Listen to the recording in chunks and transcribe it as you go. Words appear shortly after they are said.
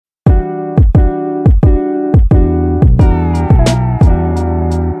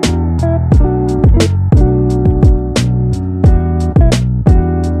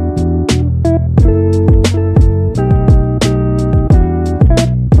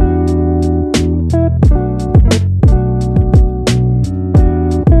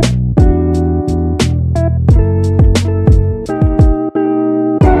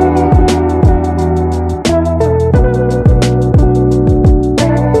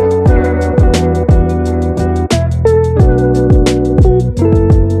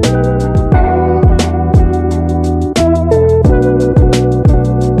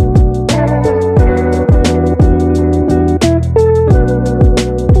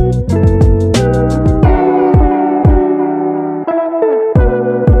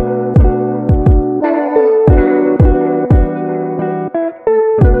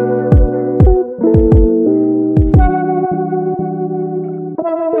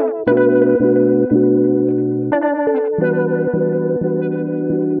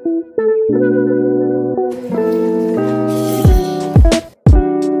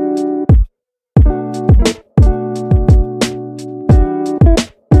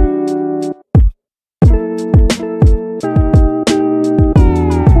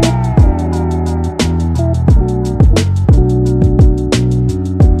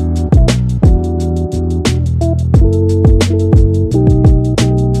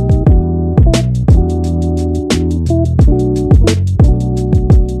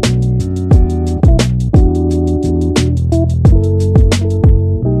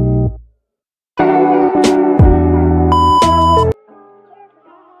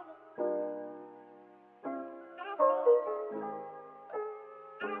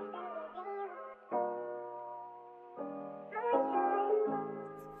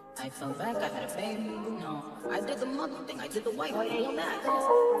I fell back, I had a baby, you know. I did the mother thing, I did the white thing, all that.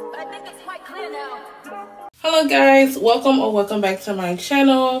 But I think it's quite clear now. Hello guys, welcome back to my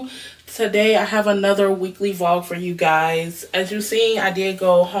channel. Today I have another weekly vlog for you guys. As you've seen, I did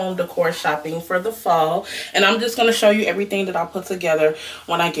go home decor shopping for the fall, and I'm just going to show you everything that I put together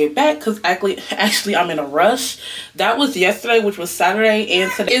when I get back, because actually I'm in a rush. That was yesterday, which was Saturday,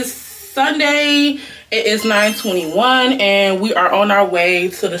 and today is Sunday. It is 9:21 and we are on our way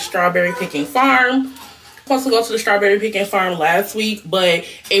to the strawberry picking farm. Supposed to go to the strawberry picking farm last week, but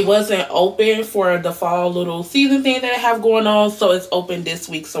it wasn't open for the fall little season thing that I have going on, so it's open this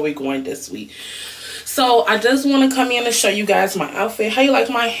week, so we're going this week. So I just want to come in and show you guys my outfit. How you like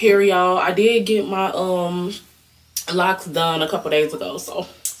my hair, y'all? I did get my locks done a couple days ago, so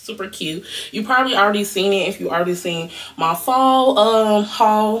super cute. You probably already seen it if you already seen my fall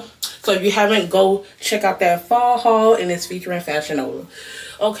haul. So if you haven't, go check out that fall haul, and it's featuring Fashion Nova.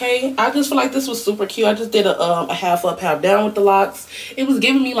 Okay, I just feel like this was super cute. I just did a half up, half down with the locks. It was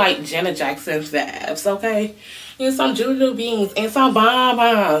giving me like Janet Jackson vibes, okay? And some Juju beans and some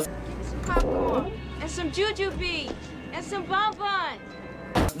bonbons. Popcorn and some Juju beans and some bonbons.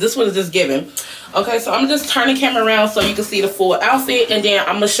 This was just given. Okay, so I'm just turning the camera around so you can see the full outfit, and then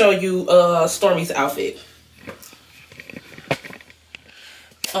I'm gonna show you Stormy's outfit.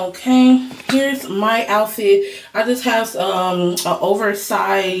 Okay, here's my outfit. I just have an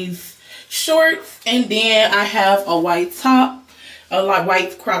oversized shorts, and then I have a white top, a like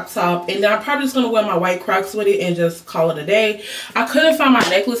white crop top, and then I'm probably just gonna wear my white Crocs with it and just call it a day. I couldn't find my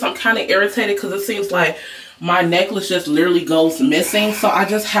necklace. I'm kind of irritated because it seems like my necklace just literally goes missing, so I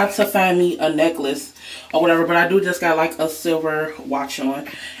just have to find me a necklace or whatever. But I do just got like a silver watch on,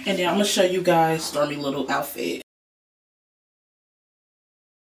 and then I'm gonna show you guys Stormy little outfit.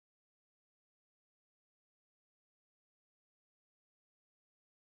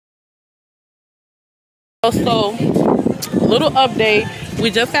 So, little update.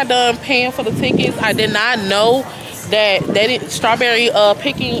 We just got done paying for the tickets. I did not know that strawberry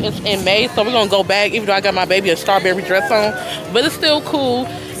picking is in May, so we're gonna go back, even though I got my baby a strawberry dress on. But it's still cool.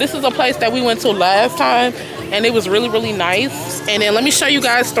 This is a place that we went to last time, and it was really, really nice. And then let me show you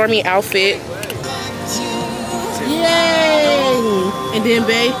guys Stormy outfit. Yay! And then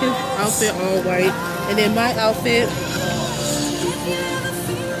babe, his outfit all white. And then my outfit.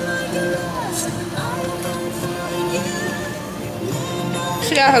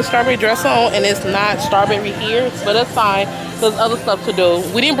 She got her strawberry dress on, and it's not strawberry here, but that's fine. There's other stuff to do.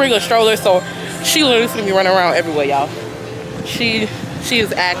 We didn't bring a stroller, so she literally gonna be running around everywhere, y'all. She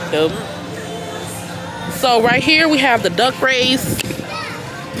is active. So right here we have the duck race.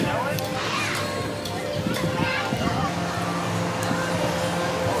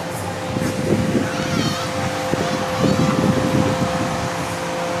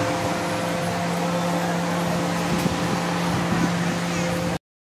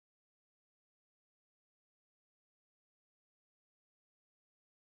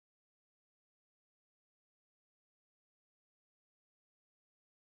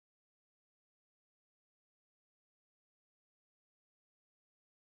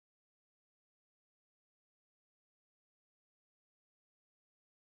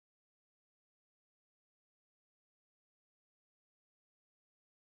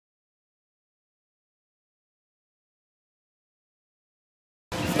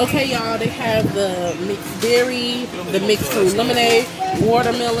 Okay, y'all, they have the mixed berry, the mixed fruit lemonade,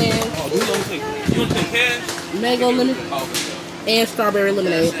 watermelon, mango lemonade, and strawberry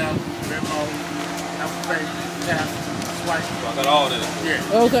lemonade. I got all that.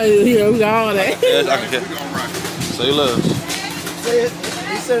 Yeah. Okay, yeah, we got all that. Yes, I can get. Say love. Say it.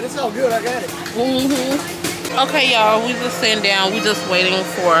 He said it's all good. I got it. Okay, y'all, we just sitting down. We just waiting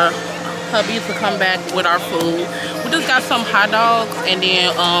for hubby to come back with our food. We just got some hot dogs, and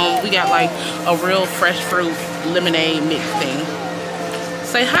then we got like a real fresh fruit lemonade mix thing.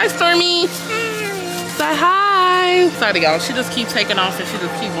 Say hi, Stormy. Say hi. Sorry, y'all. She just keeps taking off and she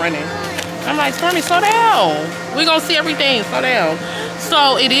just keep running. I'm like, Stormy, slow down. We're gonna see everything. Slow down.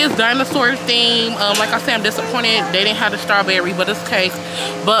 So it is dinosaur theme. Like I said, I'm disappointed they didn't have the strawberry, but it's okay.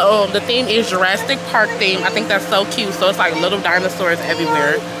 But the theme is Jurassic Park theme. I think that's so cute. So it's like little dinosaurs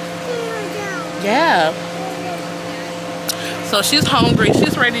everywhere. Yeah. So she's hungry.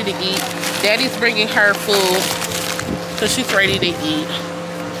 She's ready to eat. Daddy's bringing her food, so she's ready to eat.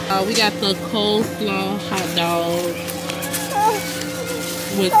 We got the coleslaw hot dog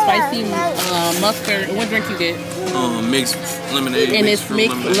with spicy mustard. What drink you get? Mixed lemonade. And it's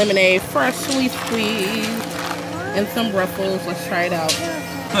mixed lemonade, freshly squeezed, and some Ruffles. Let's try it out.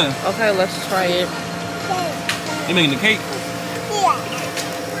 Huh. Okay, let's try it. You making the cake?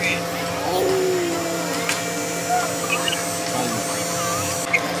 Yeah.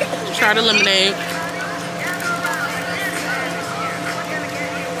 try the lemonade.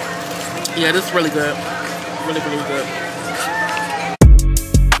 Yeah, this is really good. Really, really good.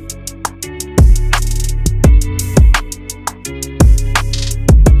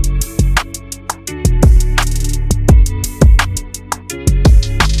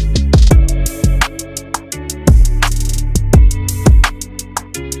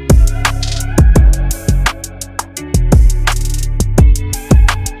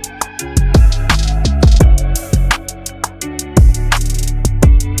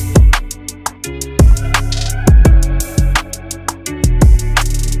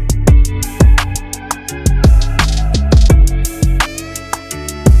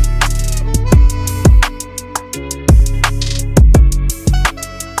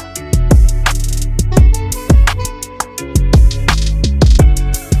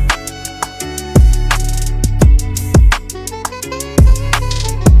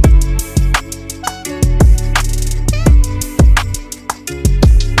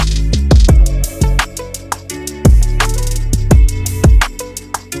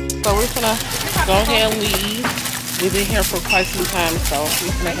 So we're gonna go ahead and leave. We've been here for quite some time, so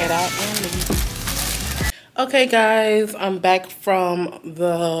we're gonna head out and leave. Okay guys, I'm back from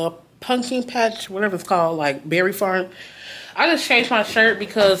the pumpkin patch, whatever it's called, like berry farm. I just changed my shirt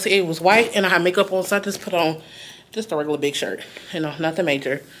because it was white and I had makeup on, so I just put on just a regular big shirt, you know, nothing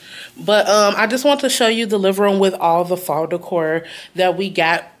major. But I just want to show you the living room with all the fall decor that we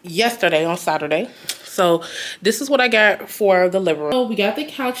got yesterday on Saturday. So this is what I got for the living room. So we got the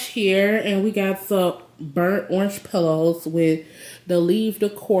couch here, and we got the burnt orange pillows with the leaf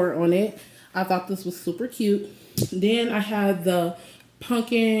decor on it. I thought this was super cute. Then I had the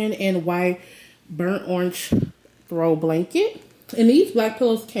pumpkin and white burnt orange throw blanket. And these black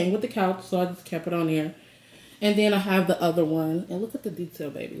pillows came with the couch, so I just kept it on there. And then I have the other one. And look at the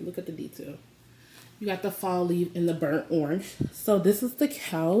detail, baby. Look at the detail. You got the fall leaf and the burnt orange. So this is the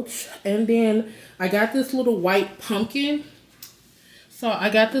couch. And then I got this little white pumpkin. So I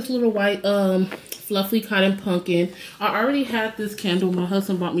got this little white fluffy cotton pumpkin. I already had this candle. My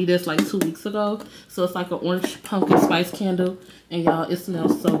husband bought me this like 2 weeks ago. So it's like an orange pumpkin spice candle. And y'all, it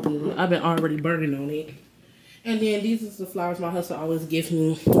smells so good. I've been already burning on it. And then these is the flowers my husband always gives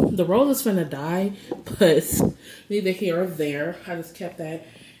me. The rose is finna die, but neither here or there. I just kept that.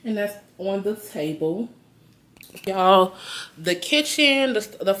 And that's on the table. Y'all, the kitchen,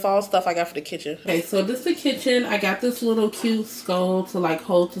 the fall stuff I got for the kitchen. Okay, so this is the kitchen. I got this little cute skull to like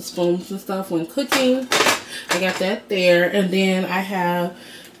hold the spoons and stuff when cooking. I got that there. And then I have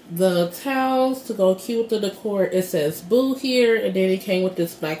the towels to go cute with the decor. It says Boo here, and then it came with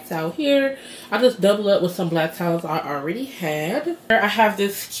this black towel here. I just doubled up with some black towels I already had. I have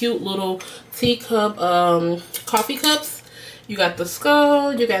this cute little teacup coffee cups. You got the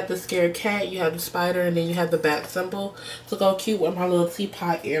skull, you got the scared cat, you have the spider, and then you have the bat symbol to go cute with my little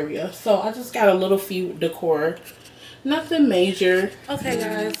teapot area. So I just got a little few decor. Nothing major. Okay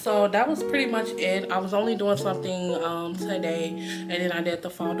guys, so that was pretty much it. I was only doing something today, and then I did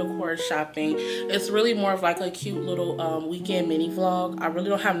the fall decor shopping. It's really more of like a cute little weekend mini vlog. I really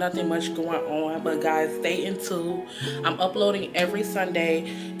don't have nothing much going on, but guys, stay in tune. I'm uploading every Sunday,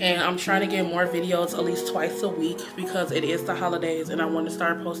 and I'm trying to get more videos at least twice a week because it is the holidays, and I want to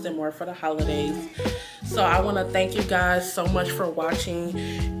start posting more for the holidays. So I want to thank you guys so much for watching.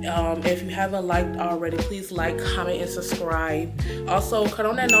 If you haven't liked already, please like, comment, and subscribe. Also, cut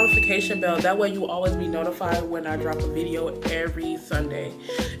on that notification bell. That way you will always be notified when I drop a video every Sunday.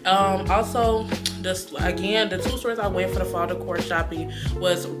 Also, just again, the two stores I went for the fall decor shopping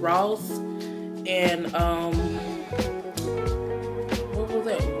was Ross and what was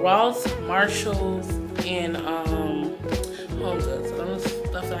it? Ross, Marshalls, and Home Goods. So that's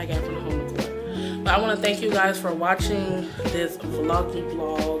stuff that I got from the Home Decor. But I want to thank you guys for watching this vlog.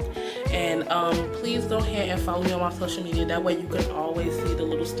 And please go ahead and follow me on my social media. That way you can always see the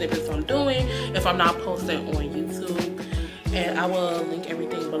little snippets I'm doing if I'm not posting on YouTube. And I will link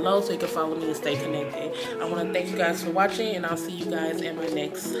everything below so you can follow me and stay connected. I want to thank you guys for watching, and I'll see you guys in my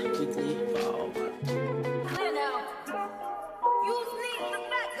next weekly vlog. Clear now. Use me, the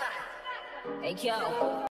bad guy. Hey, yo.